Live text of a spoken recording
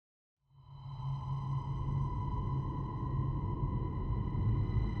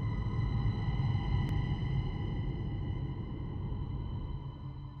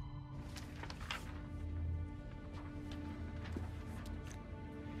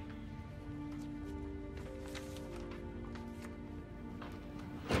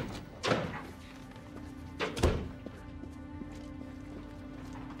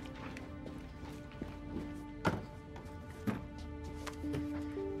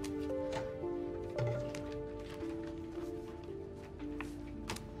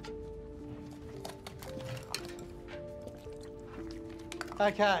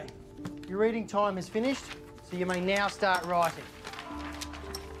Okay, your reading time is finished, so you may now start writing.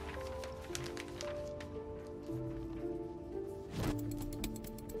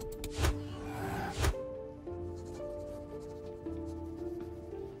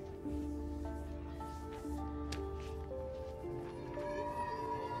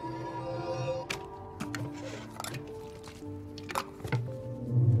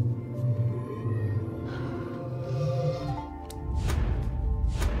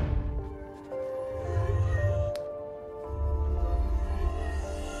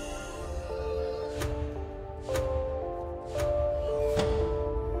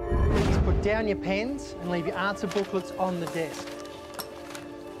 Down your pens and leave your answer booklets on the desk.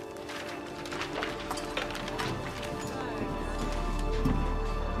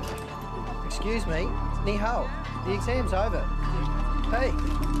 Excuse me, ni hao. The exam's over. Hey.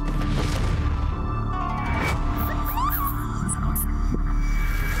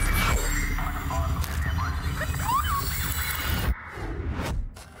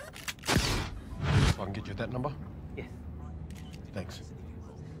 I can get you that number? Yeah. Thanks.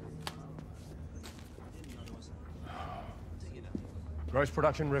 Gross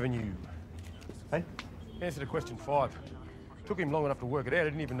production revenue. Hey? Answer to question 5. Took him long enough to work it out. I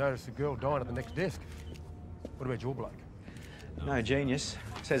didn't even notice the girl dying at the next desk. What about your bloke? No genius.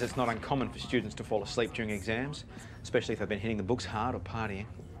 Says it's not uncommon for students to fall asleep during exams, especially if they've been hitting the books hard or partying.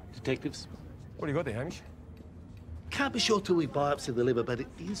 Detectives? What do you got there, Hamish? Can't be sure till we biopsy the liver, but it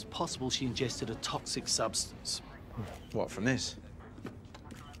is possible she ingested a toxic substance. What, from this?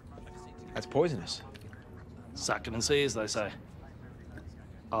 That's poisonous. Suck it and see, as they say.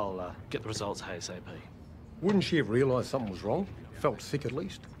 I'll get the results ASAP. Wouldn't she have realised something was wrong? Felt sick at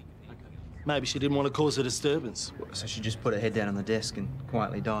least? Maybe she didn't want to cause a disturbance. So she just put her head down on the desk and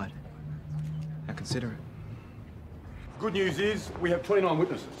quietly died. How considerate. Good news is we have 29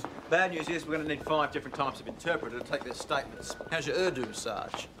 witnesses. Bad news is we're going to need 5 different types of interpreter to take their statements. How's your Urdu,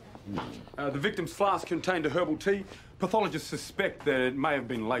 Sarge? The victim's flask contained a herbal tea. Pathologists suspect that it may have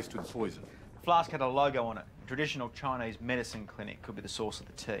been laced with poison. Flask had a logo on it. A traditional Chinese medicine clinic could be the source of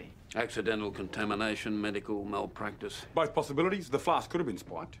the tea. Accidental contamination, medical malpractice. Both possibilities. The flask could have been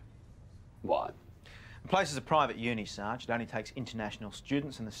spiked. Why? The place is a private uni, Sarge. It only takes international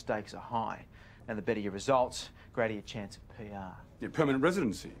students and the stakes are high. And the better your results, greater your chance of PR. Yeah, permanent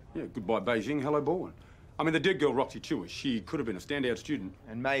residency. Yeah, goodbye Beijing, hello Bourne. I mean, the dead girl, Roxy Chewer, she could have been a standout student.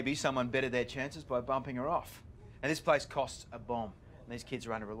 And maybe someone bettered their chances by bumping her off. And this place costs a bomb. And these kids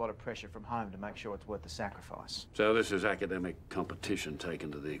are under a lot of pressure from home to make sure it's worth the sacrifice. So this is academic competition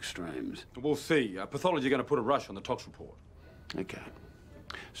taken to the extremes. We'll see. Pathology are going to put a rush on the tox report. Okay.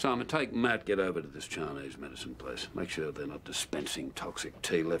 Simon, take Matt, get over to this Chinese medicine place. Make sure they're not dispensing toxic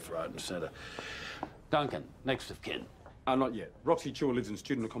tea left, right and centre. Duncan, next of kin. Not yet. Roxy Chewer lives in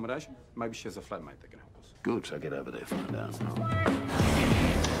student accommodation. Maybe she has a flatmate that can help us. Good, so get over there, find out.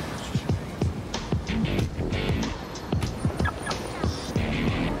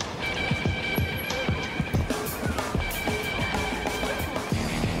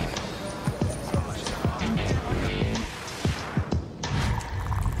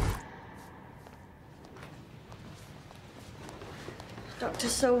 Dr.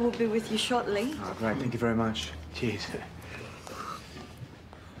 So will be with you shortly. Oh, great. Thank you very much. Cheers.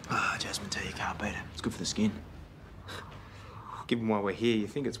 Jasmine tea, you can't beat it. It's good for the skin. Given why we're here, you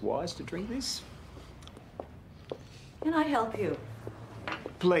think it's wise to drink this? Can I help you?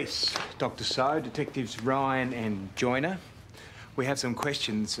 Police, Dr. So, Detectives Ryan and Joyner. We have some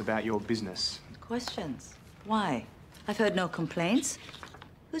questions about your business. Questions? Why? I've heard no complaints.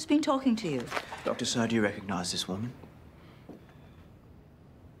 Who's been talking to you? Dr. So, do you recognise this woman?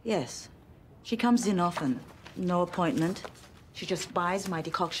 Yes. She comes in often. No appointment. She just buys my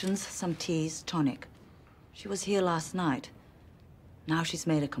decoctions, some teas, tonic. She was here last night. Now she's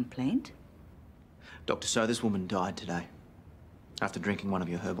made a complaint? Dr. So, this woman died today after drinking one of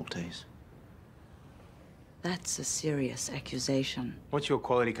your herbal teas. That's a serious accusation. What's your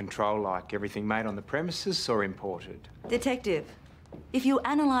quality control like? Everything made on the premises or imported? Detective, if you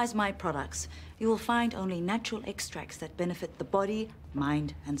analyze my products, you will find only natural extracts that benefit the body,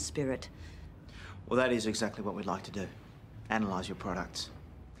 mind, and spirit. Well, that is exactly what we'd like to do. Analyse your products.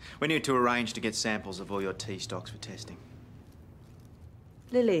 We need to arrange to get samples of all your tea stocks for testing.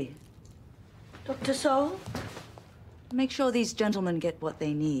 Lily. Dr. Soul? Make sure these gentlemen get what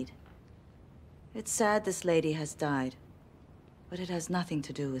they need. It's sad this lady has died, but it has nothing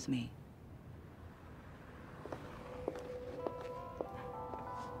to do with me.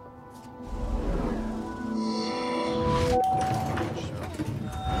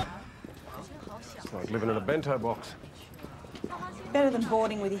 It's like living in a bento box. Better than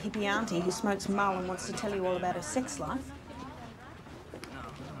boarding with your hippie auntie who smokes mull and wants to tell you all about her sex life.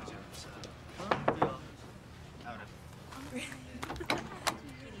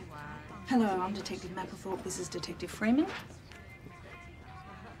 Hello, I'm Detective Mapplethorpe. This is Detective Freeman.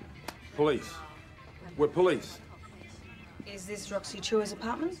 Police. We're police. Is this Roxy Chewer's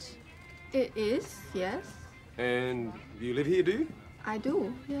apartment? It is, yes. And you live here, do you? I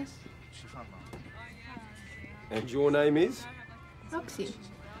do, yes. And your name is? Roxy.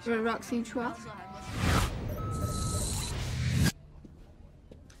 You're Roxy Chua.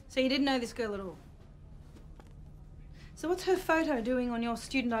 So you didn't know this girl at all? So what's her photo doing on your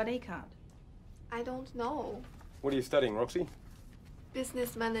student ID card? I don't know. What are you studying, Roxy?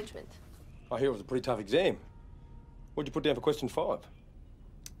 Business management. I hear it was a pretty tough exam. What'd you put down for question 5?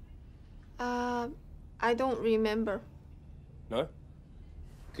 I don't remember. No?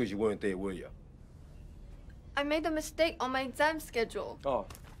 Because you weren't there, were you? I made a mistake on my exam schedule. Oh.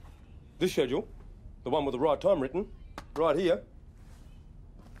 This schedule? The one with the right time written? Right here.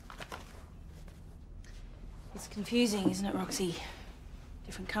 It's confusing, isn't it, Roxy?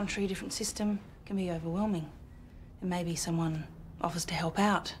 Different country, different system, can be overwhelming. And maybe someone offers to help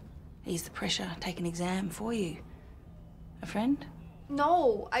out, ease the pressure, take an exam for you. A friend?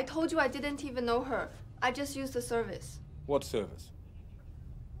 No, I told you I didn't even know her. I just used the service. What service?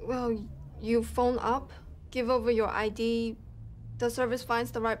 Well, you phone up, give over your ID. The service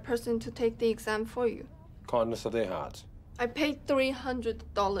finds the right person to take the exam for you. Kindness of their hearts. I paid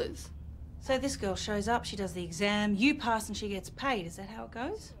 $300. So this girl shows up, she does the exam, you pass and she gets paid. Is that how it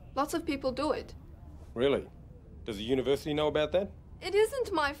goes? Lots of people do it. Really? Does the university know about that? It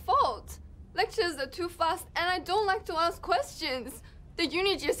isn't my fault. Lectures are too fast and I don't like to ask questions. The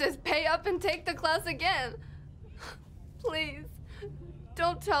uni just says pay up and take the class again. Please,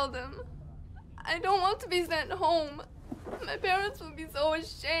 don't tell them. I don't want to be sent home. My parents will be so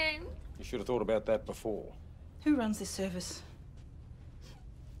ashamed. You should have thought about that before. Who runs this service?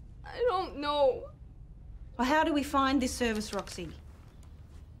 I don't know. Well, how do we find this service, Roxy?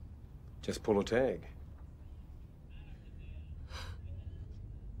 Just pull a tag.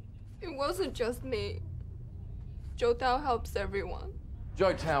 It wasn't just me. Joe Tao helps everyone.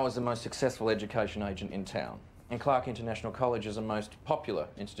 Joe Tao is the most successful education agent in town. And Clark International College is the most popular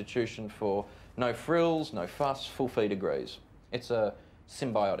institution for no frills, no fuss, full fee degrees. It's a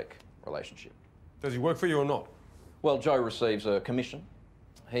symbiotic relationship. Does he work for you or not? Well, Joe receives a commission.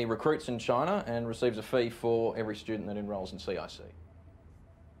 He recruits in China and receives a fee for every student that enrolls in CIC.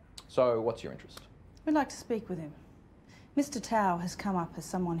 So, what's your interest? We'd like to speak with him. Mr. Tao has come up as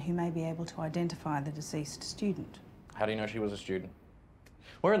someone who may be able to identify the deceased student. How do you know she was a student?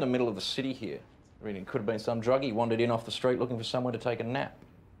 We're in the middle of the city here. I mean, it could have been some druggie wandered in off the street looking for somewhere to take a nap.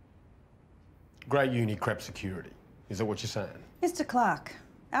 Great uni crap security. Is that what you're saying? Mr. Clark,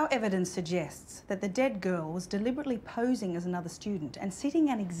 our evidence suggests that the dead girl was deliberately posing as another student and sitting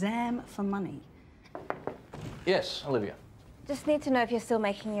an exam for money. Yes, Olivia. Just need to know if you're still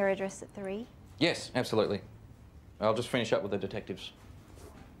making your address at 3. Yes, absolutely. I'll just finish up with the detectives.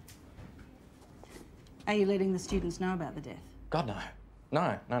 Are you letting the students know about the death? God, no.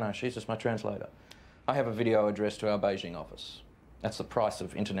 No, she's just my translator. I have a video addressed to our Beijing office. That's the price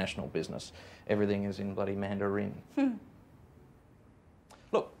of international business. Everything is in bloody Mandarin.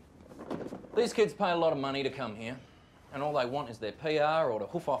 Look, these kids pay a lot of money to come here, and all they want is their PR or to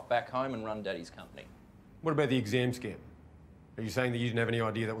hoof off back home and run daddy's company. What about the exam scam? Are you saying that you didn't have any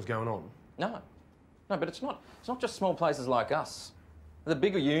idea that was going on? No, but it's not just small places like us. The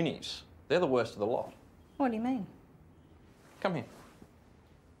bigger unis, they're the worst of the lot. What do you mean? Come here.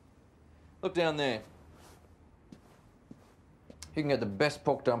 Look down there. You can get the best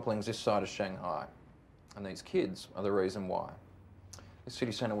pork dumplings this side of Shanghai. And these kids are the reason why. This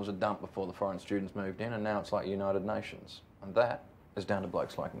city centre was a dump before the foreign students moved in, and now it's like United Nations. And that is down to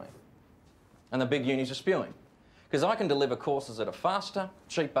blokes like me. And the big unis are spewing. Because I can deliver courses that are faster,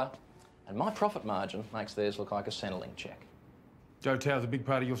 cheaper, and my profit margin makes theirs look like a Centrelink check. Joe Tao's a big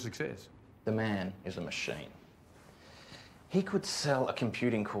part of your success. The man is a machine. He could sell a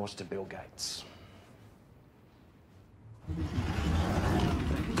computing course to Bill Gates.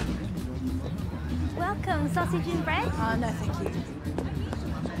 Welcome, sausage and bread? Oh, no, thank you.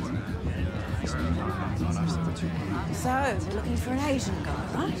 So, we're looking for an Asian guy,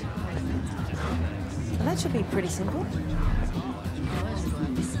 right? Well, that should be pretty simple.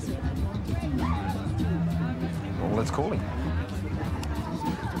 Well, let's call him.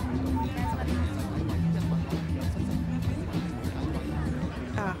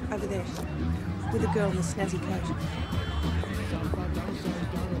 Ah, over there. With the girl in the snazzy coat.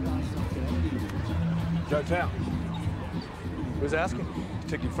 Joe Tao. Who's asking?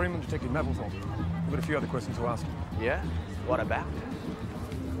 Detective Freeman, Detective Mapplethorpe. We've got a few other questions to ask. Yeah? What about?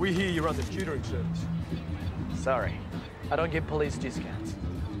 We hear you run the tutoring service. Sorry, I don't give police discounts.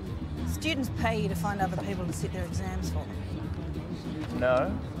 Students pay you to find other people to sit their exams for.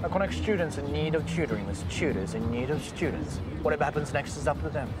 No, I connect students in need of tutoring with tutors in need of students. Whatever happens next is up to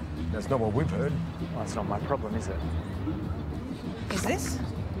them. That's not what we've heard. Well, that's not my problem, is it? Is this?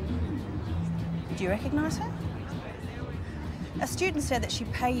 Do you recognise her? A student said that she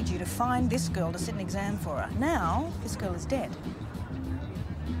paid you to find this girl to sit an exam for her. Now, this girl is dead.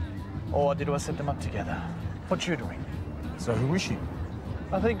 Or did we set them up together for tutoring? So who is she?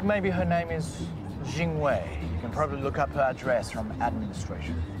 I think maybe her name is Jing Wei. You can probably look up her address from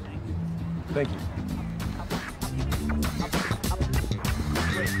administration. Thank you.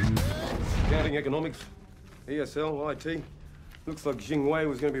 Accounting, economics, ESL, IT. Looks like Jing Wei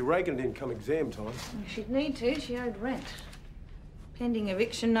was going to be raking it in come exam time. She'd need to. She owed rent. Pending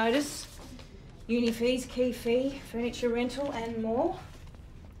eviction notice, uni fees, key fee, furniture rental and more.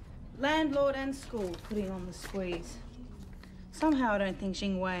 Landlord and school putting on the squeeze. Somehow I don't think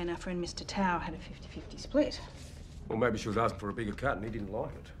Jing Wei and our friend Mr. Tao had a 50-50 split. Or maybe she was asking for a bigger cut and he didn't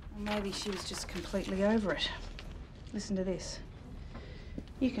like it. Or maybe she was just completely over it. Listen to this.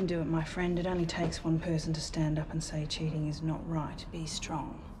 You can do it, my friend. It only takes one person to stand up and say cheating is not right. Be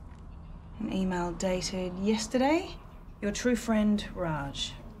strong. An email dated yesterday. Your true friend,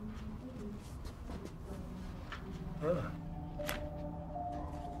 Raj.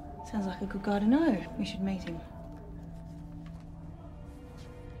 Sounds like a good guy to know. We should meet him.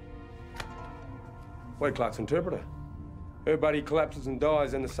 Wade Clark's interpreter. Her buddy collapses and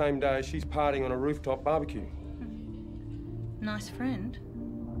dies on the same day as she's partying on a rooftop barbecue. Nice friend.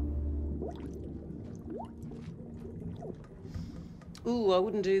 Ooh, I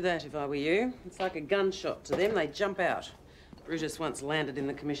wouldn't do that if I were you. It's like a gunshot to them. They jump out. Brutus once landed in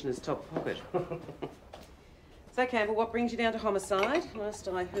the Commissioner's top pocket. So, Campbell, what brings you down to Homicide? Last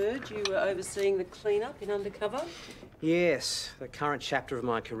I heard, you were overseeing the clean-up in Undercover. Yes, the current chapter of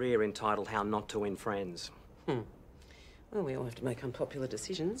my career entitled How Not to Win Friends. Well, we all have to make unpopular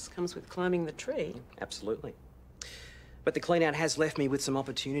decisions. Comes with climbing the tree. Absolutely. But the clean-out has left me with some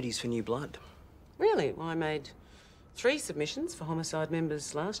opportunities for new blood. Really? Well, I made 3 submissions for Homicide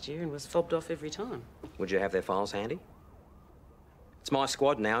members last year and was fobbed off every time. Would you have their files handy? It's my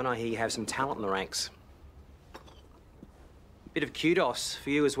squad now, and I hear you have some talent in the ranks. Bit of kudos for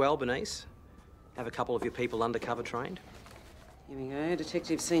you as well, Bernice. Have a couple of your people undercover trained. Here we go.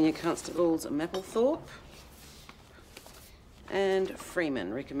 Detective Senior Constables Mapplethorpe. And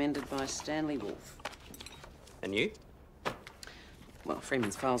Freeman, recommended by Stanley Wolfe. And you? Well,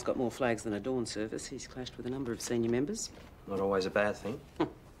 Freeman's file's got more flags than a dawn service. He's clashed with a number of senior members. Not always a bad thing.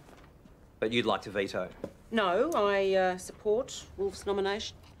 But you'd like to veto? No, I support Wolfe's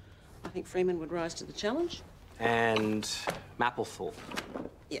nomination. I think Freeman would rise to the challenge. And Mapplethorpe?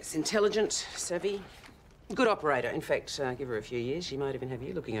 Yes, intelligent, savvy, good operator. In fact, give her a few years, she might even have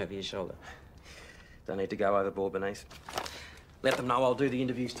you looking over your shoulder. Don't need to go overboard, Bernice. Let them know I'll do the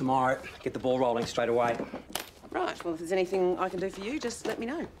interviews tomorrow. Get the ball rolling straight away. Right, well, if there's anything I can do for you, just let me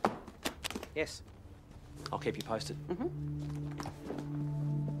know. Yes. I'll keep you posted.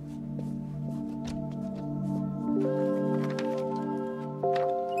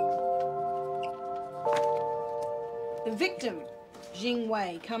 The victim, Jing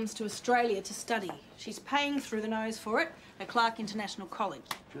Wei, comes to Australia to study. She's paying through the nose for it at Clark International College.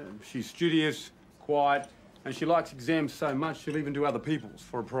 She's studious, quiet, and she likes exams so much she'll even do other people's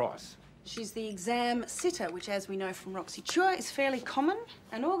for a price. She's the exam sitter, which, as we know from Roxy Chua, is fairly common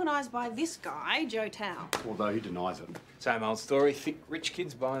and organised by this guy, Joe Tao. Although he denies it. Same old story. Thick, rich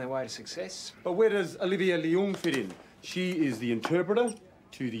kids buying their way to success. But where does Olivia Leung fit in? She is the interpreter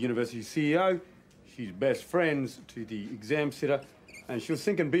to the university CEO. She's best friends to the exam sitter. And she was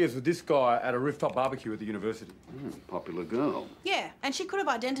sinking beers with this guy at a rooftop barbecue at the university. Popular girl. Yeah, and she could have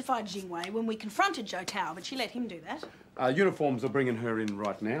identified Jing Wei when we confronted Joe Tao, but she let him do that. Uniforms are bringing her in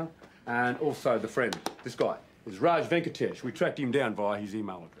right now. And also the friend, this guy, is Raj Venkatesh. We tracked him down via his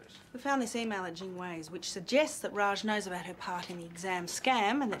email address. We found this email at Jing Wei's, which suggests that Raj knows about her part in the exam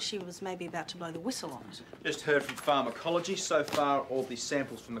scam and that she was maybe about to blow the whistle on it. Just heard from pharmacology. So far, all the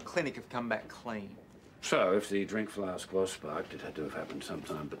samples from the clinic have come back clean. So, if the drink flask was sparked, it had to have happened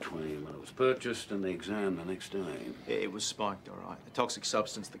sometime between when it was purchased and the exam the next day. Yeah, it was spiked, all right. The toxic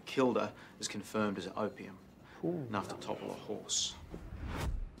substance that killed her is confirmed as opium. Enough to topple a horse.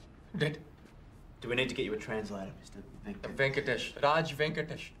 Dead. Do we need to get you a translator, Mr. Venkatesh. Raj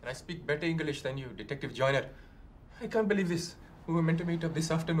Venkatesh. And I speak better English than you, Detective Joyner. I can't believe this. We were meant to meet up this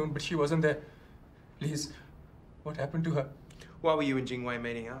afternoon, but she wasn't there. Please, what happened to her? Why were you and Jingwei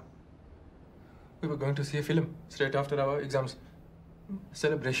meeting up? We were going to see a film straight after our exams.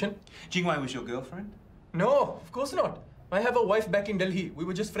 Celebration? Jingwei was your girlfriend? No, of course not. I have a wife back in Delhi. We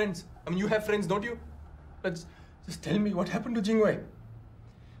were just friends. I mean, you have friends, don't you? Just tell me what happened to Jingwei.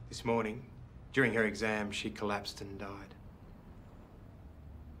 This morning, during her exam, she collapsed and died.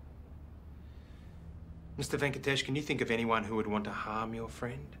 Mr. Venkatesh, can you think of anyone who would want to harm your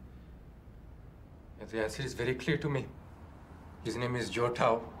friend? Yeah, the answer is very clear to me. His name is Joe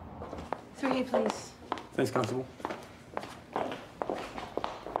Tao. 3, please. Thanks, Constable.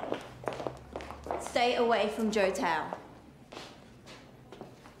 Stay away from Joe Tao.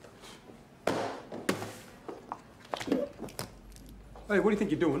 Hey, what do you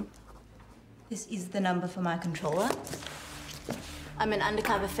think you're doing? This is the number for my controller. I'm an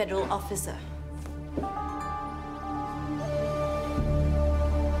undercover federal officer.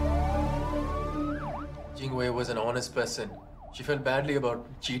 Jingwei was an honest person. She felt badly about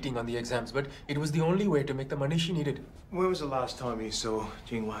cheating on the exams, but it was the only way to make the money she needed. When was the last time you saw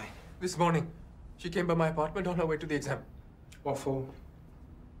Jingwei? This morning. She came by my apartment on her way to the exam. What for?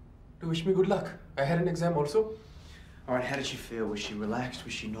 To wish me good luck. I had an exam also. All right, how did she feel? Was she relaxed?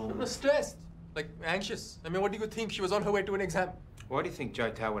 Was she normal? I was stressed. Like, anxious. I mean, what do you think? She was on her way to an exam. Why do you think Joe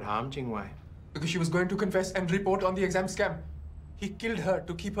Tao would harm Jingwei? Because she was going to confess and report on the exam scam. He killed her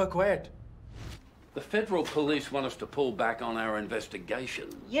to keep her quiet. The federal police want us to pull back on our investigation.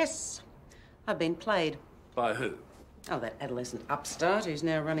 Yes. I've been played. By who? Oh, that adolescent upstart who's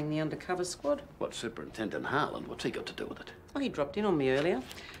now running the undercover squad. What, Superintendent Harlan? What's he got to do with it? Well, he dropped in on me earlier.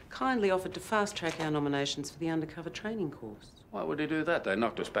 Kindly offered to fast-track our nominations for the undercover training course. Why would he do that? They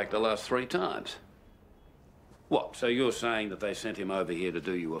knocked us back the last 3 times. What, so you're saying that they sent him over here to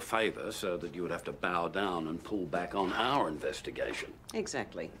do you a favour so that you would have to bow down and pull back on our investigation?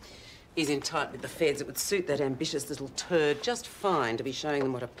 Exactly. He's in tight with the feds. It would suit that ambitious little turd just fine to be showing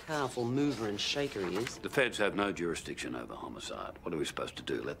them what a powerful mover and shaker he is. The feds have no jurisdiction over homicide. What are we supposed to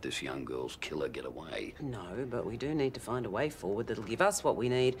do? Let this young girl's killer get away? No, but we do need to find a way forward that'll give us what we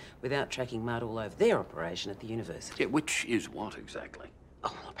need without tracking mud all over their operation at the university. Yeah, which is what exactly?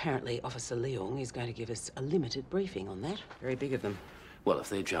 Oh, apparently Officer Leong is going to give us a limited briefing on that. Very big of them. Well, if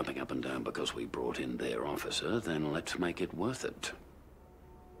they're jumping up and down because we brought in their officer, then let's make it worth it.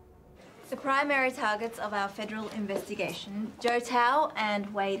 The primary targets of our federal investigation, Joe Tao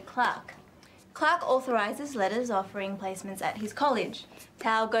and Wade Clark. Clark authorises letters offering placements at his college.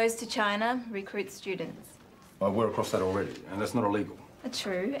 Tao goes to China, recruits students. Well, we're across that already, and that's not illegal.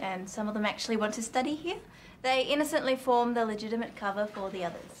 True, and some of them actually want to study here. They innocently form the legitimate cover for the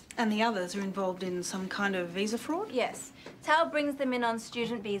others. And the others are involved in some kind of visa fraud? Yes. Tao brings them in on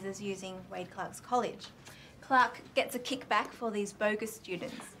student visas using Wade Clark's college. Clark gets a kickback for these bogus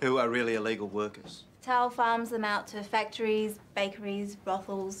students. Who are really illegal workers. Tao farms them out to factories, bakeries,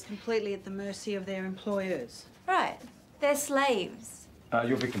 brothels. Completely at the mercy of their employers. Right. They're slaves.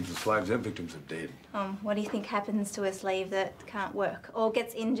 Your victims are slaves, their victims are dead. What do you think happens to a slave that can't work? Or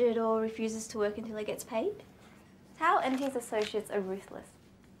gets injured or refuses to work until he gets paid? Tao and his associates are ruthless.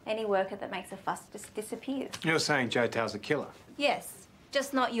 Any worker that makes a fuss just disappears. You're saying Joe Tao's a killer? Yes,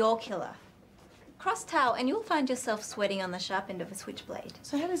 just not your killer. Cross Tao and you'll find yourself sweating on the sharp end of a switchblade.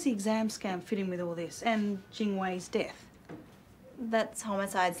 So how does the exam scam fit in with all this? And Jingwei's death? That's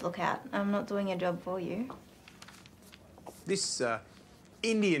Homicide's lookout. I'm not doing your job for you. This,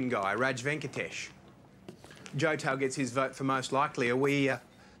 Indian guy, Raj Venkatesh. Joe Tao gets his vote for most likely. Are we,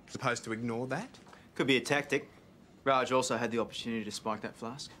 supposed to ignore that? Could be a tactic. Raj also had the opportunity to spike that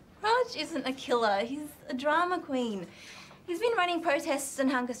flask. Raj isn't a killer. He's a drama queen. He's been running protests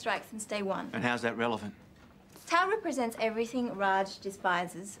and hunger strikes since day one. And how's that relevant? Tao represents everything Raj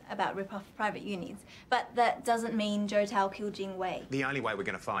despises about rip-off private unis, but that doesn't mean Joe Tao killed Jingwei. The only way we're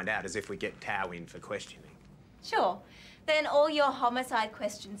going to find out is if we get Tao in for questioning. Sure. Then all your homicide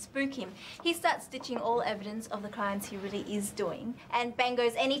questions spook him. He starts stitching all evidence of the crimes he really is doing, and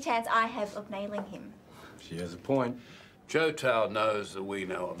bangos any chance I have of nailing him. She has a point. Joe Tao knows that we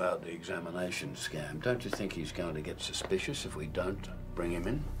know about the examination scam. Don't you think he's going to get suspicious if we don't bring him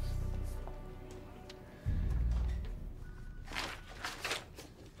in?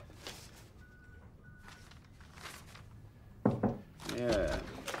 Yeah.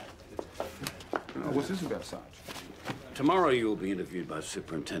 What's this about, Sarge? Tomorrow you'll be interviewed by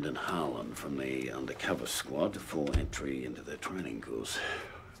Superintendent Harlan from the undercover squad for entry into their training course.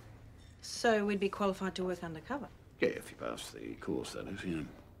 So we'd be qualified to work undercover? Yeah, if you pass the course, that is, yeah.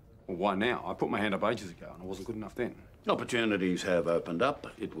 Well, why now? I put my hand up ages ago and I wasn't good enough then. Opportunities have opened up.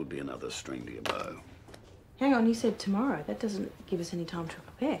 It would be another string to your bow. Hang on, you said tomorrow. That doesn't give us any time to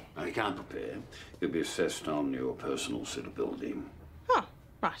prepare. No, you can't prepare. You'll be assessed on your personal suitability. Oh,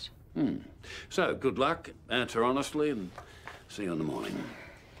 right. So, good luck, answer honestly, and see you in the morning.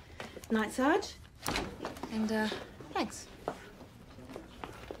 Night, Sarge. And, thanks.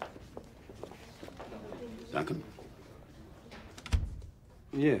 Duncan?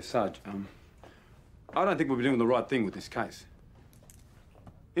 Yeah, Sarge, I don't think we'll be doing the right thing with this case.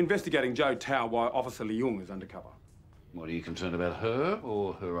 Investigating Joe Tao while Officer Leung is undercover. What, are you concerned about her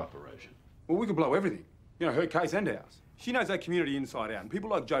or her operation? Well, we could blow everything. You know, her case and ours. She knows that community inside out, and people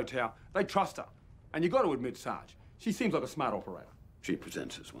like Joe Tao, they trust her. And you've got to admit, Sarge, she seems like a smart operator. She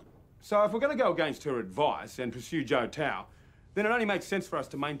presents as one. So if we're going to go against her advice and pursue Joe Tao, then it only makes sense for us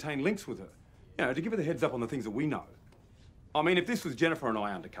to maintain links with her. You know, to give her the heads up on the things that we know. I mean, if this was Jennifer and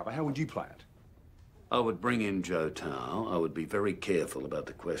I undercover, how would you play it? I would bring in Joe Tao. I would be very careful about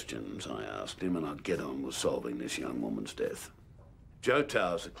the questions I asked him, and I'd get on with solving this young woman's death. Joe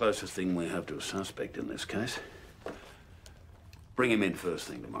Tao's the closest thing we have to a suspect in this case. Bring him in first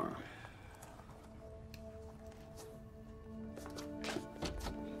thing tomorrow.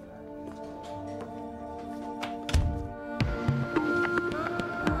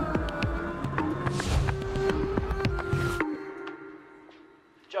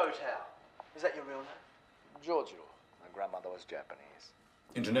 Joe Tao. Is that your real name? Giorgio. My grandmother was Japanese.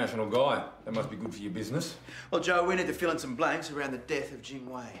 International guy. That must be good for your business. Well, Joe, we need to fill in some blanks around the death of Jing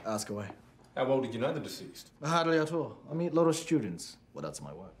Wei. Ask away. How well did you know the deceased? Hardly at all. I meet a lot of students. Well, that's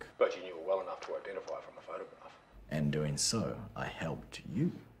my work. But you knew her well enough to identify from a photograph. And doing so, I helped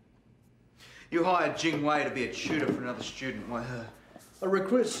you. You hired Jing Wei to be a tutor for another student. Why her? I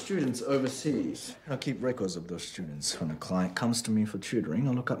recruit students overseas. I keep records of those students. When a client comes to me for tutoring,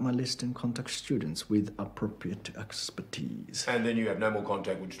 I look up my list and contact students with appropriate expertise. And then you have no more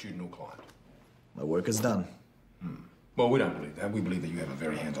contact with student or client? My work is done. Well, we don't believe that. We believe that you have a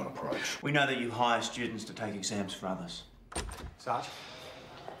very hands-on approach. We know that you hire students to take exams for others. Sarge,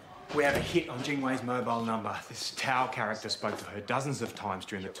 we have a hit on Jing Wei's mobile number. This Tao character spoke to her dozens of times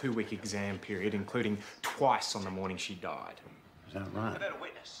during the 2-week exam period, including twice on the morning she died. Is that right? I've had a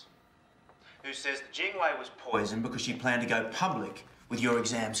witness who says that Jing Wei was poisoned because she planned to go public with your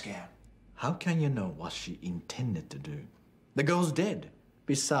exam scam. How can you know what she intended to do? The girl's dead.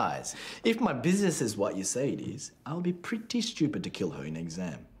 Besides, if my business is what you say it is, I'll be pretty stupid to kill her in an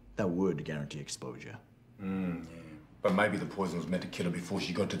exam. That would guarantee exposure. Yeah. But maybe the poison was meant to kill her before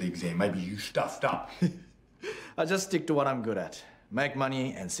she got to the exam. Maybe you stuffed up. I just stick to what I'm good at. Make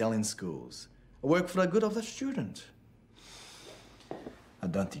money and sell in schools. I work for the good of the student. I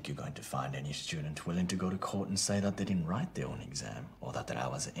don't think you're going to find any student willing to go to court and say that they didn't write their own exam or that I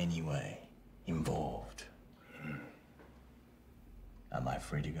was anyway involved. Am I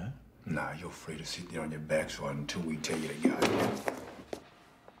free to go? No, you're free to sit there on your backside until we tell you to go.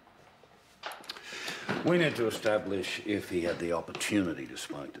 We need to establish if he had the opportunity to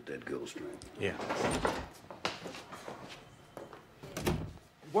smoke the dead girl's drink. Yeah.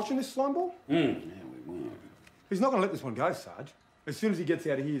 Watching this slime ball? Yeah, we were. He's not going to let this one go, Sarge. As soon as he gets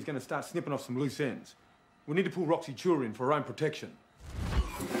out of here, he's going to start snipping off some loose ends. We need to pull Roxy Chua in for her own protection.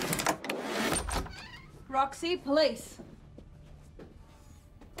 Roxy, police.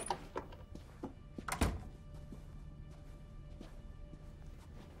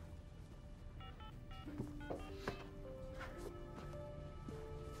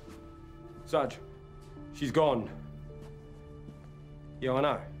 Sarge, she's gone. Yeah, I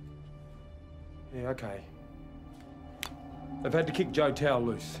know. Yeah, okay. They've had to kick Joe Tao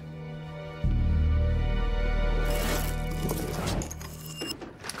loose.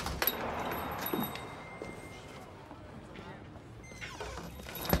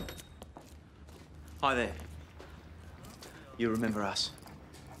 Hi there. You remember us?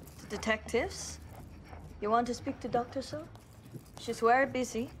 Detectives? You want to speak to Dr. So? She's very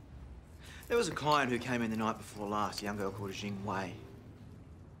busy. There was a client who came in the night before last, a young girl called Jing Wei.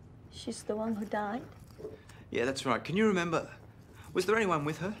 She's the one who died? Yeah, that's right. Can you remember? Was there anyone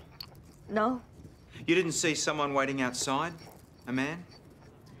with her? No. You didn't see someone waiting outside? A man?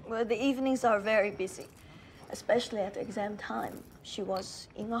 Well, the evenings are very busy, especially at exam time. She was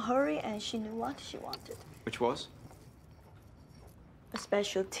in a hurry and she knew what she wanted. Which was? A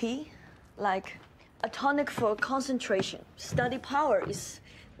special tea, like a tonic for concentration. Study power is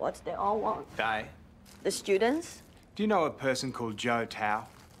what they all want. They? The students? Do you know a person called Joe Tao?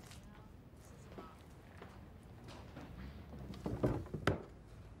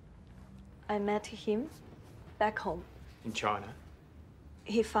 I met him back home. In China?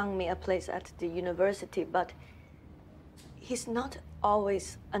 He found me a place at the university, but he's not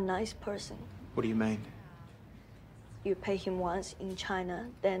always a nice person. What do you mean? You pay him once in China,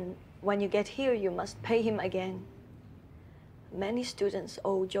 then when you get here, you must pay him again. Many students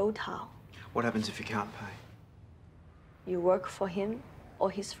owe Zhou Tao. What happens if you can't pay? You work for him or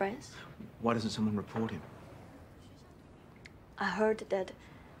his friends? Why doesn't someone report him? I heard that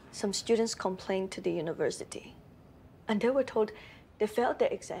some students complained to the university, and they were told they failed their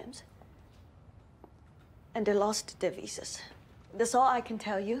exams and they lost their visas. That's all I can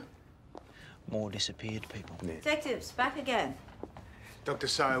tell you. More disappeared people. Detectives, back again. Dr.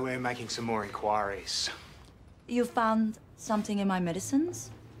 So, we're making some more inquiries. You found something in my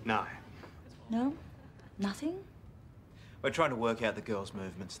medicines? No. No? Nothing? We're trying to work out the girl's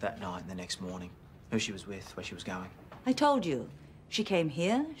movements that night and the next morning. Who she was with, where she was going. I told you. She came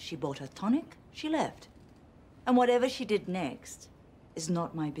here, she bought her tonic, she left. And whatever she did next is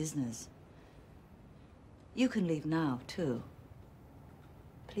not my business. You can leave now, too.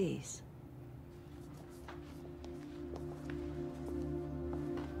 Please.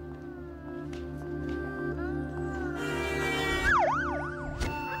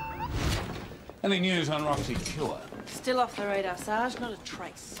 Any news on Roxy Chua? Still off the radar, Sarge. Not a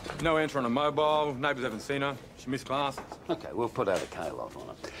trace. No answer on a mobile. Neighbours haven't seen her. She missed classes. OK, we'll put out a call-off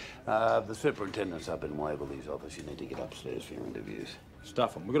on her. The superintendent's up in Waverley's office. You need to get upstairs for your interviews.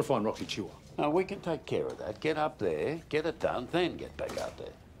 Stuff 'em. We've got to find Roxy Chua. No, we can take care of that. Get up there, get it done, then get back out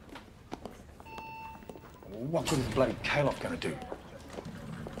there. What good is the bloody call-off going to do?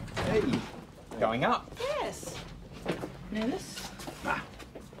 Hey, going up. Yes. Nervous? Nah,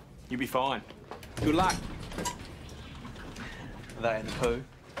 you'll be fine. Good luck. Are they in the poo?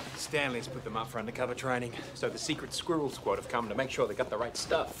 Stanley's put them up for undercover training, so the secret squirrel squad have come to make sure they got the right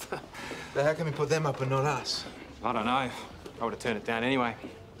stuff. But how come you put them up and not us? I don't know. I would have turned it down anyway.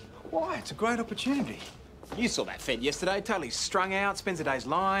 Why? It's a great opportunity. You saw that Fed yesterday, totally strung out, spends a day's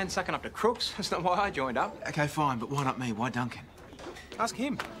lying, sucking up to crooks. That's not why I joined up. Okay, fine, but why not me? Why Duncan? Ask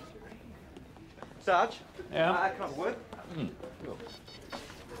him. Sarge? Yeah? Can I have a word?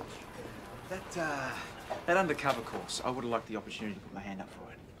 That undercover course, I would have liked the opportunity to put my hand up for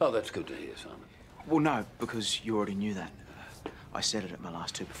it. Oh, that's good to hear, Simon. Well, no, because you already knew that. I said it at my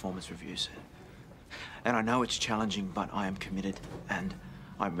last 2 performance reviews. And I know it's challenging, but I am committed, and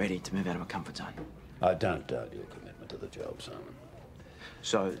I'm ready to move out of my comfort zone. I don't doubt your commitment to the job, Simon.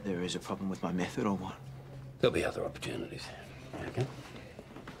 So there is a problem with my method, or what? There'll be other opportunities. Okay?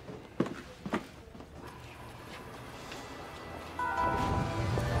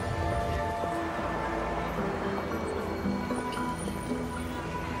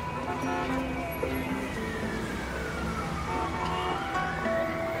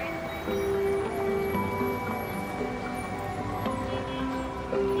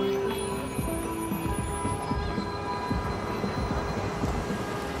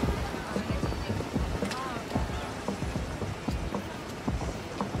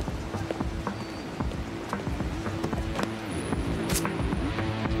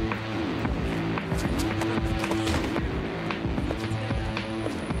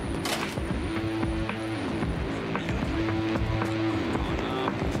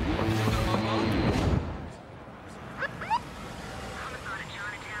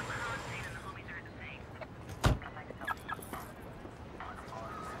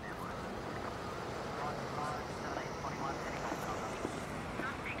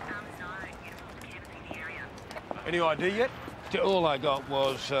 Any ID yet? All I got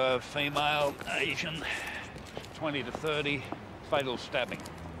was female, Asian, 20 to 30, fatal stabbing.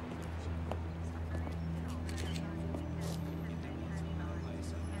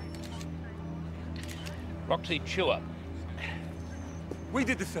 Roxy Chua. We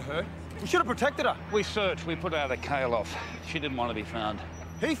did this to her. We should have protected her. We searched, we put out a call-off. She didn't want to be found.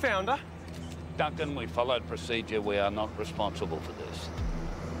 He found her. Duncan, we followed procedure. We are not responsible for this.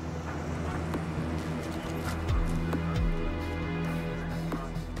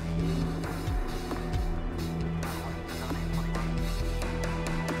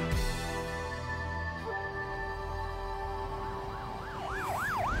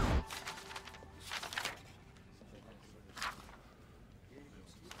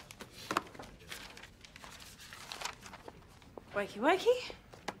 Wakey, wakey.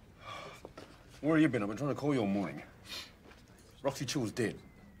 Where have you been? I've been trying to call you all morning. Roxy Chua's dead.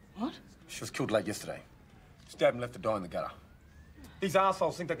 What? She was killed late yesterday. Stabbed and left to die in the gutter. These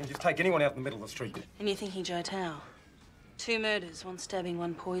arseholes think they can just take anyone out in the middle of the street. And you're thinking Zhou Tao? 2 murders, 1 stabbing,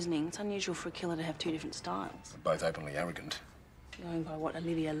 1 poisoning. It's unusual for a killer to have 2 different styles. They're both openly arrogant. Going by what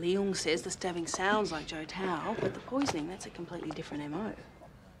Olivia Leung says, the stabbing sounds like Zhou Tao, but the poisoning, that's a completely different MO.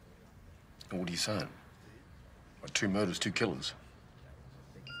 And what are you saying? Like 2 murders, 2 killers.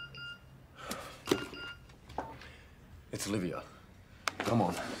 It's Olivia. Come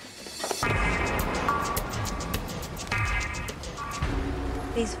on.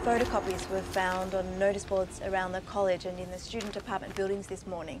 These photocopies were found on notice boards around the college and in the student apartment buildings this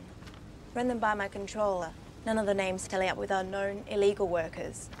morning. Ran them by my controller. None of the names tally up with our known illegal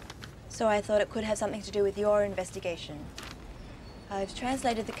workers. So I thought it could have something to do with your investigation. I've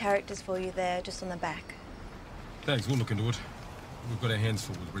translated the characters for you there, just on the back. Thanks, we'll look into it. We've got our hands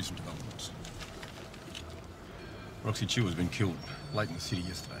full with recent developments. Roxy Chew has been killed late in the city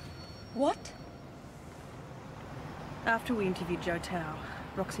yesterday. What? After we interviewed Joe Tao,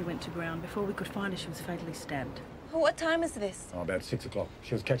 Roxy went to ground. Before we could find her, she was fatally stabbed. What time is this? Oh, about 6 o'clock.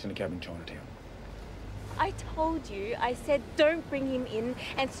 She was catching a cab in Chinatown. I told you, I said don't bring him in,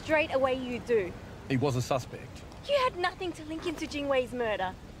 and straight away you do. He was a suspect. You had nothing to link him to Jingwei's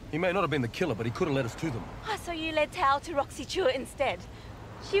murder. He may not have been the killer, but he could have led us to them. Oh, so you led Tao to Roxy Chew instead.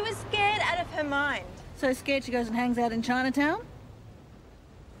 She was scared out of her mind. So scared she goes and hangs out in Chinatown?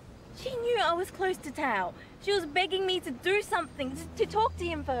 She knew I was close to Tao. She was begging me to do something, to talk to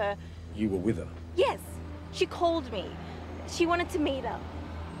him for her. You were with her? Yes, she called me. She wanted to meet up.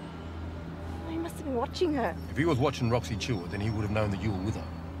 He must have been watching her. If he was watching Roxy Chew, then he would have known that you were with her.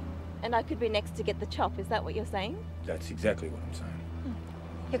 And I could be next to get the chop, is that what you're saying? That's exactly what I'm saying.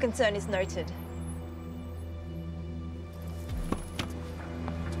 Your concern is noted.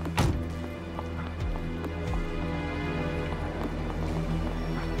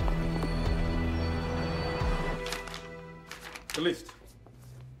 The list.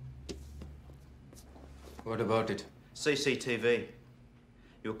 What about it? CCTV.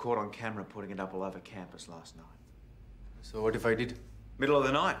 You were caught on camera putting it up all over campus last night. So what if I did? Middle of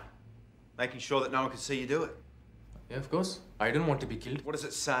the night. Making sure that no one could see you do it. Yeah, of course. I didn't want to be killed. What does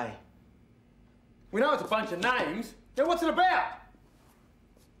it say? We know it's a bunch of names. Now what's it about?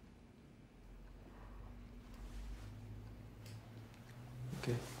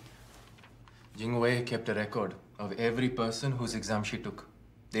 Okay. Jingwei kept a record of every person whose exam she took.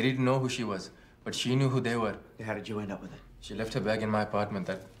 They didn't know who she was, but she knew who they were. How did you end up with it? She left her bag in my apartment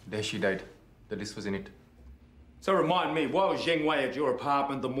that day she died. The list was in it. So remind me, why was Zheng Wei at your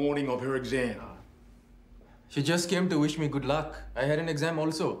apartment the morning of her exam? She just came to wish me good luck. I had an exam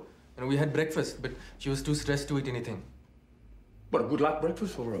also, and we had breakfast, but she was too stressed to eat anything. What, a good luck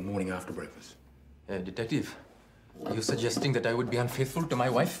breakfast or a morning after breakfast? Detective, are you suggesting that I would be unfaithful to my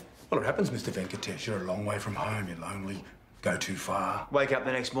wife? Well, it happens, Mr. Venkatesh. You're a long way from home. You're lonely. Go too far. Wake up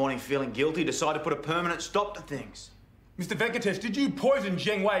the next morning feeling guilty, decide to put a permanent stop to things. Mr. Venkatesh, did you poison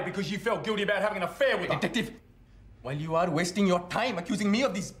Zheng Wei because you felt guilty about having an affair with her? Detective, while you are wasting your time accusing me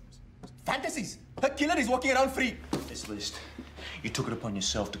of these fantasies, her killer is walking around free. This list, you took it upon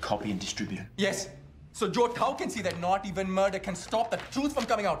yourself to copy and distribute it. Yes, so Joe Tao can see that not even murder can stop the truth from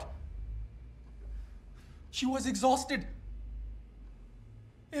coming out. She was exhausted.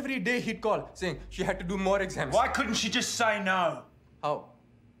 Every day he'd call, saying she had to do more exams. Why couldn't she just say no? How?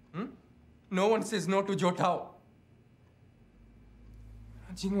 No one says no to Joe Tao.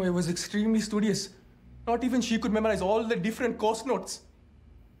 Jingwei was extremely studious. Not even she could memorize all the different course notes.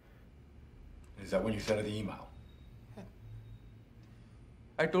 Is that when you sent her the email?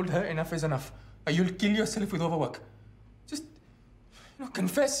 I told her enough is enough. You'll kill yourself with overwork. Just,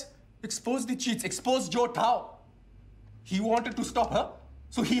 confess. Expose the cheats. Expose Joe Tao. He wanted to stop her,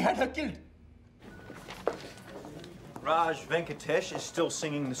 so he had her killed. Raj Venkatesh is still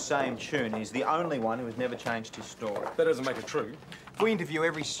singing the same tune. He's the only one who has never changed his story. That doesn't make it true. If we interview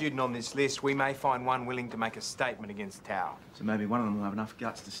every student on this list, we may find one willing to make a statement against Tao. So maybe one of them will have enough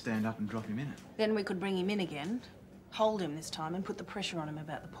guts to stand up and drop him in it. Then we could bring him in again, hold him this time, and put the pressure on him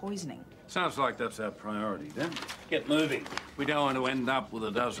about the poisoning. Sounds like that's our priority, then. Get moving. We don't want to end up with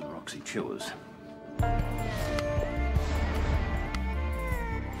a dozen Roxy Chewers.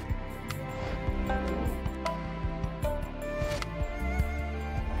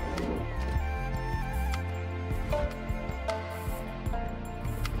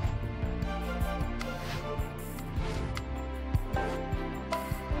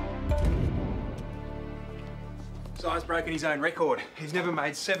 Si's broken his own record. He's never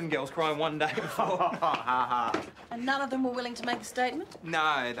made 7 girls cry in one day before. And none of them were willing to make a statement?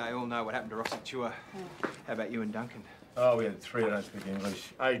 No, they all know what happened to Roxy Chewer. How about you and Duncan? Oh, we had 3 that don't speak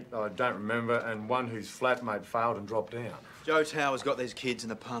English. 8 I don't remember, and 1 whose flatmate failed and dropped down. Joe Tower's got these kids in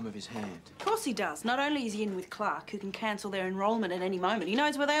the palm of his hand. Of course he does. Not only is he in with Clark, who can cancel their enrolment at any moment, he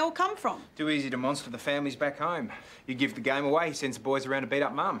knows where they all come from. Too easy to monster the families back home. You give the game away, he sends the boys around to beat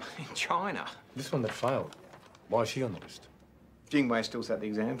up Mum in China. This one that failed, why is she on the list? Jingwei still sat the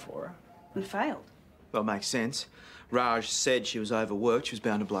exam for her. And failed. Well, it makes sense. Raj said she was overworked. She was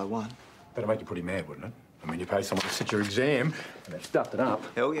bound to blow one. That'd make you pretty mad, wouldn't it? I mean, you pay someone to sit your exam, and they've stuffed it up.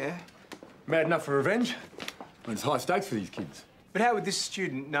 Hell yeah. Mad enough for revenge? Well, it's high stakes for these kids. But how would this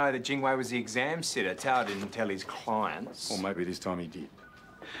student know that Jingwei was the exam sitter? Tao didn't tell his clients. Or maybe this time he did.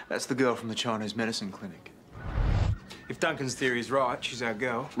 That's the girl from the Chinese medicine clinic. If Duncan's theory is right, she's our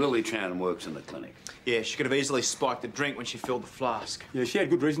girl. Lily Chan works in the clinic. Yeah, she could have easily spiked the drink when she filled the flask. Yeah, she had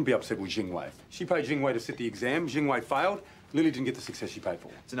good reason to be upset with Jingwei. She paid Jingwei to sit the exam. Jingwei failed. Lily didn't get the success she paid for.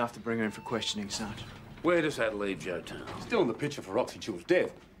 It's enough to bring her in for questioning, Sarge. Where does that leave Joe Tao? Still in the picture for Roxy Chill's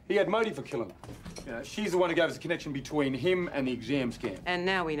death. He had motive for killing her. You know, she's the one who gave us the connection between him and the exam scam. And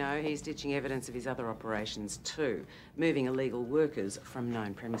now we know he's ditching evidence of his other operations too, moving illegal workers from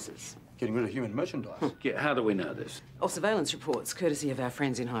known premises. Getting rid of human merchandise. Yeah, how do we know this? Or surveillance reports, courtesy of our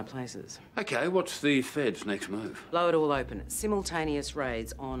friends in high places. OK, what's the Fed's next move? Blow it all open. Simultaneous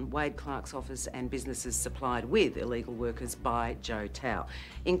raids on Wade Clark's office and businesses supplied with illegal workers by Joe Tao,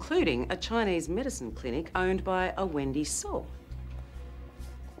 including a Chinese medicine clinic owned by a Wendy Saul.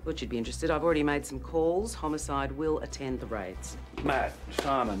 Thought you'd be interested. I've already made some calls. Homicide will attend the raids. Matt,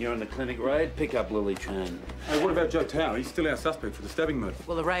 Simon, you're in the clinic raid. Pick up Lily Chan. Hey, what about Joe Tao? He's still our suspect for the stabbing murder.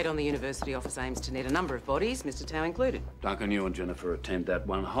 Well, the raid on the university office aims to net a number of bodies, Mr. Tao included. Duncan, you and Jennifer attend that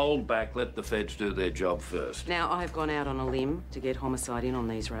one. Hold back. Let the feds do their job first. Now, I've gone out on a limb to get Homicide in on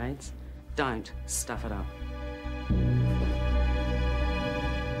these raids. Don't stuff it up.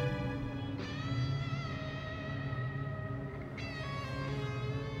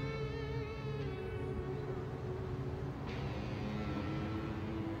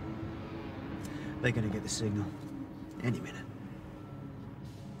 They're going to get the signal any minute.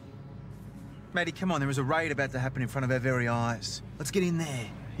 Matty, come on, there is a raid about to happen in front of our very eyes. Let's get in there.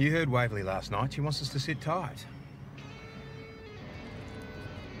 You heard Waverley last night. She wants us to sit tight.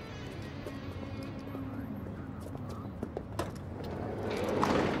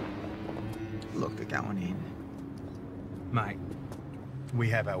 Look, they're going in. Mate, we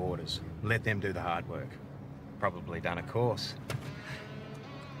have our orders. Let them do the hard work. Probably done a course.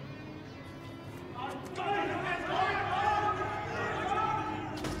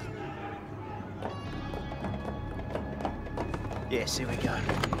 Yes, here we go.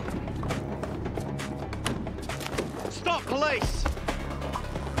 Stop, police!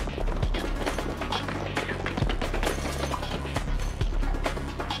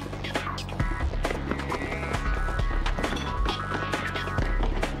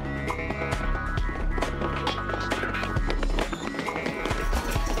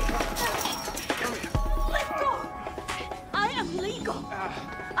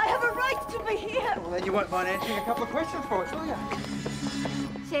 You won't mind answering a couple of questions for us, will you?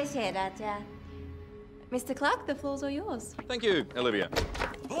 谢谢大家. Mr. Clark, the floor's all yours. Thank you, Olivia.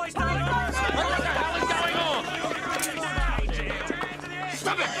 Boys, what the hell is going on?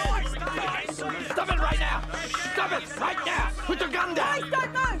 Stop it! Stop it right now! Stop it right now! Put your gun down! Guys,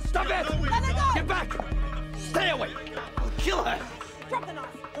 don't move! Stop it! Let her go! Get back! Stay away! I'll kill her! Drop the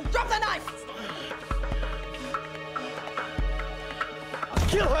knife! Drop the knife! I'll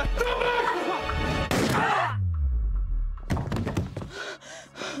kill her!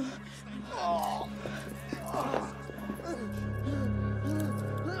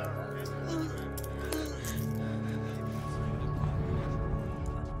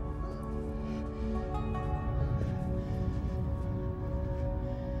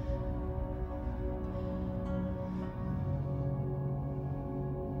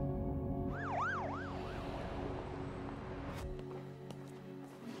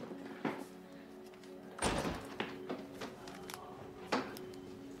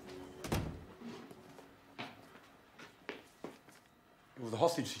 It was the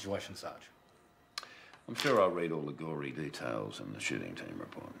hostage situation, Sarge. I'm sure I'll read all the gory details in the shooting team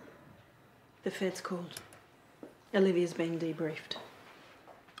report. The Fed's called. Olivia's been debriefed.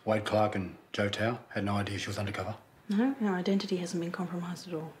 Wade Clark and Joe Tao had no idea she was undercover. No, her identity hasn't been compromised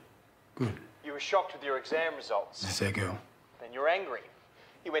at all. Good. You were shocked with your exam results. That's their girl. Then you're angry.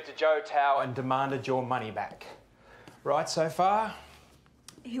 You went to Joe Tao and demanded your money back. Right so far?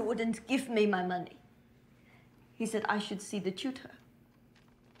 He wouldn't give me my money. He said I should see the tutor.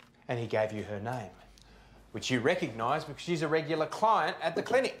 And he gave you her name, which you recognise because she's a regular client at the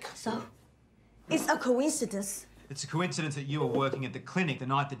clinic. So, it's a coincidence. It's a coincidence that you were working at the clinic the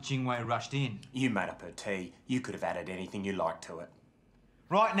night that Jingwei rushed in. You made up her tea. You could have added anything you liked to it.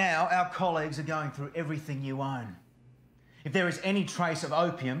 Right now, our colleagues are going through everything you own. If there is any trace of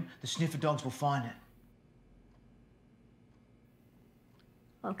opium, the sniffer dogs will find it.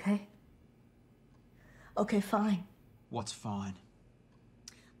 Okay. Okay, fine. What's fine?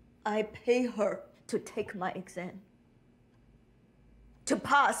 I pay her to take my exam. To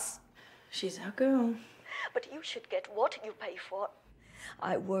pass. She's our girl. but you should get what you pay for.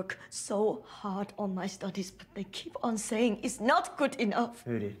 I work so hard on my studies, but they keep on saying it's not good enough.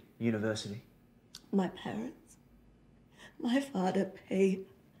 Who did? University? My parents. My father paid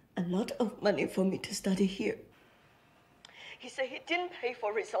a lot of money for me to study here. He said he didn't pay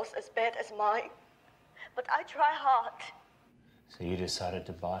for results as bad as mine, but I try hard. So you decided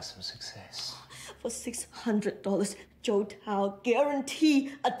to buy some success. For $600, Joe Tao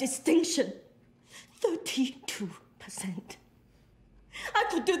guarantee a distinction. 32%. I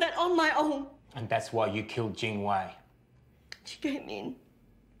could do that on my own. And that's why you killed Jing Wei. She came in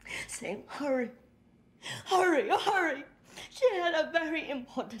saying, hurry, hurry, hurry. She had a very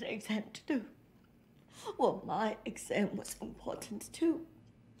important exam to do. Well, my exam was important too.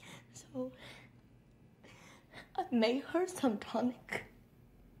 So I made her some tonic.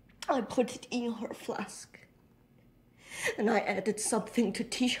 I put it in her flask. And I added something to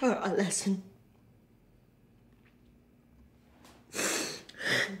teach her a lesson.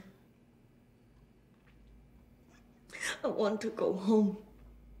 I want to go home.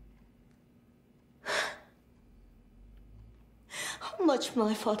 How much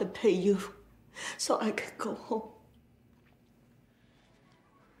my father pay you so I can go home?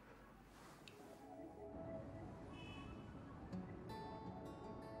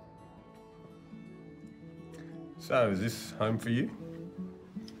 So, is this home for you?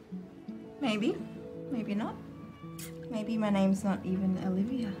 Maybe. Maybe not. Maybe my name's not even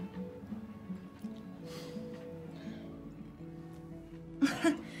Olivia.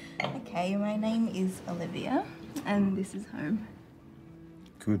 Okay, my name is Olivia, and this is home.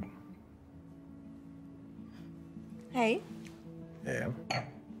 Good. Hey, Yeah.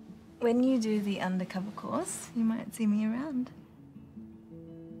 when you do the undercover course, you might see me around.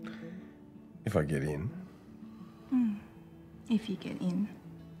 If I get in. If you get in.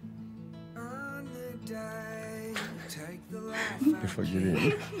 If I get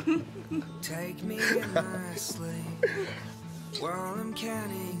in. Take me in my sleep while I'm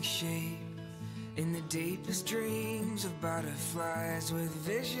counting sheep in the deepest dreams of butterflies with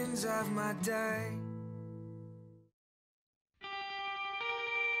visions of my day.